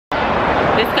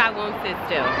This guy won't sit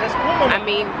still. I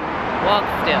mean, walk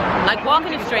still. Like walk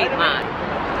in a straight line.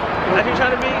 Are you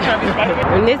trying to be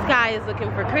Spider-Man? And this guy is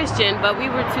looking for Christian, but we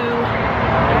were too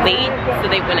late, so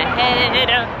they went ahead.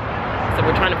 So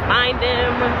we're trying to find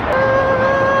them.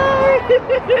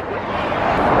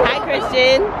 Hi,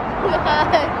 Christian.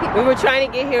 Hi. We were trying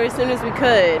to get here as soon as we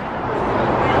could.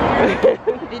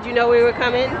 Did you know we were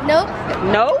coming? Nope.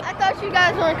 Nope? I thought you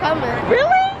guys weren't coming. Really?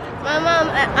 My mom,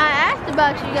 I asked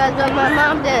about you guys, but my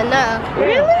mom didn't know.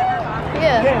 Really?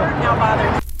 Yeah. Now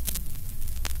bother.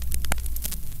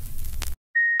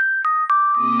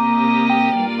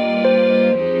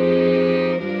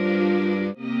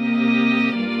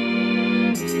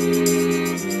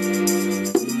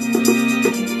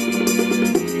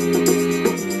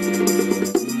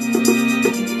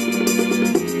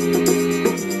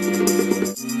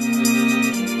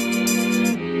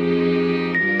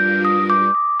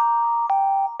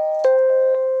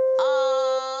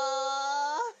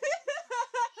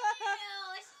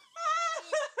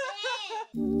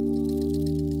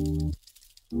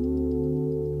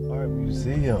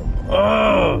 Museum.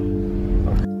 Oh.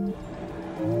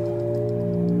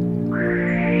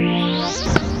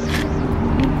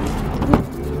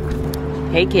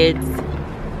 Hey, kids.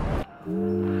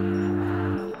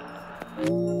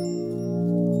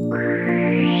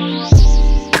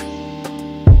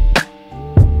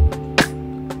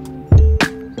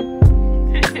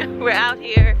 We're out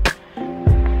here.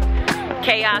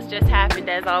 Chaos just happened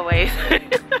as always.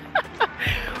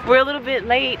 We're a little bit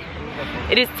late.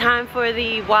 It is time for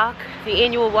the walk, the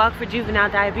annual walk for juvenile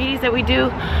diabetes that we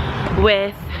do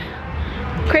with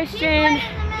Christian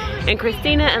and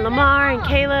Christina and Lamar and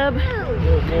Caleb.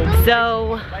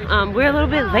 So we're a little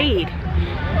bit late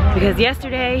because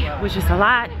yesterday was just a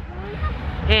lot,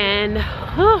 and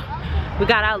we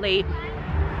got out late.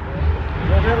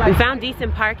 We found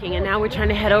decent parking, and now we're trying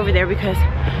to head over there because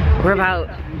we're about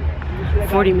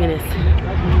 40 minutes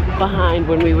behind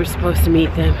when we were supposed to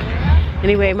meet them.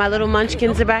 Anyway, my little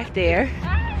munchkins are back there,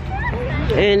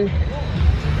 and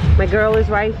my girl is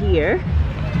right here.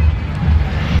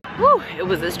 Whew, it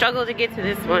was a struggle to get to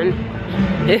this one.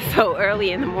 It's so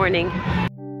early in the morning.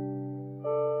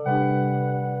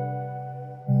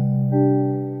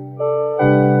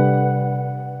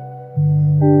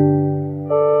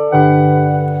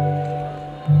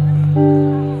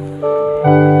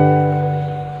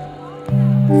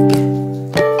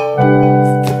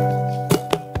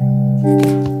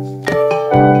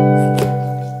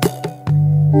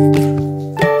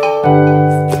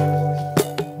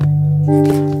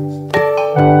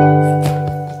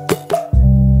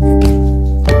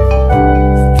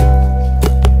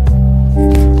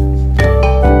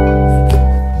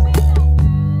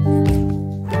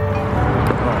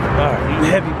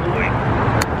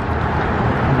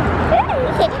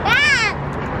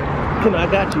 I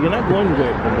got you. You're not going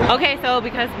anywhere. Okay, so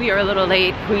because we are a little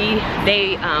late,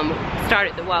 they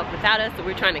started the walk without us, so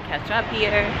we're trying to catch up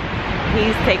here.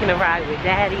 He's taking a ride with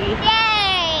Daddy. Yay!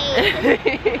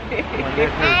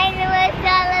 I'm the most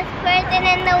tallest person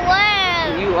in the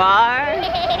world. You are?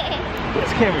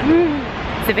 Where's Cameron?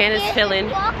 Savannah's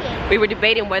chilling. We were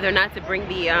debating whether or not to bring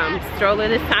the stroller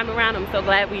this time around. I'm so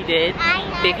glad we did,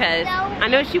 because I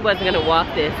know she wasn't gonna walk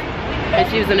this, and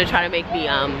she was gonna try to make me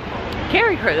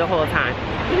carry her the whole time.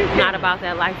 Not about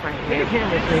that life right here.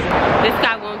 This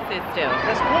guy won't sit still.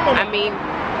 I mean,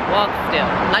 walk still.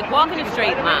 Like walk in a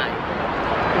straight line.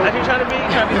 Are you trying to be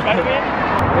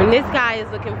Spider-Man? And this guy is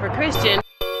looking for Christian.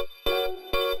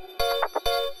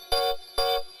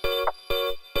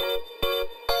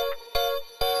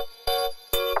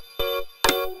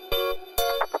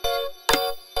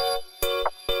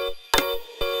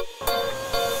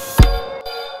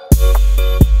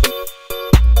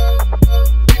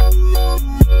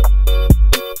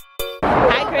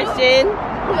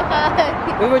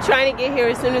 We were trying to get here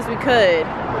as soon as we could.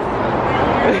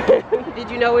 Did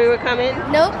you know we were coming?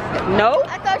 Nope. Nope?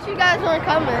 I thought you guys weren't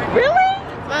coming. Really?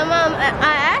 My mom, I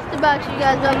asked about you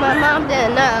guys, but my mom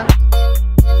didn't know.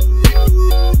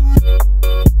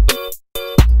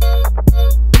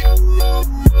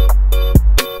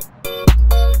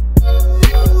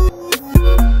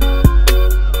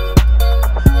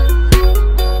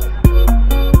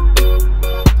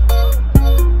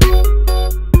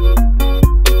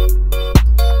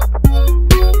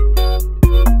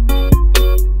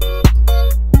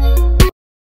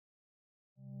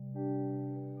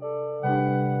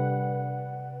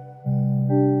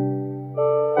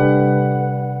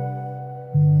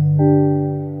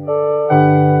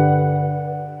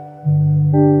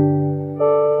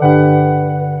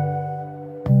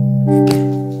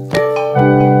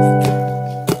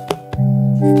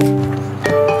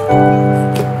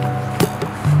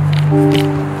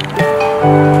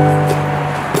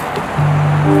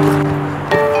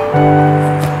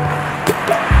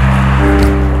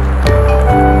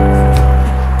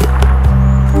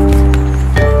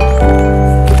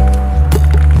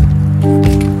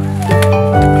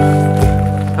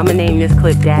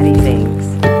 put daddy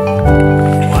things.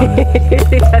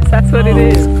 That's what it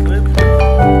is.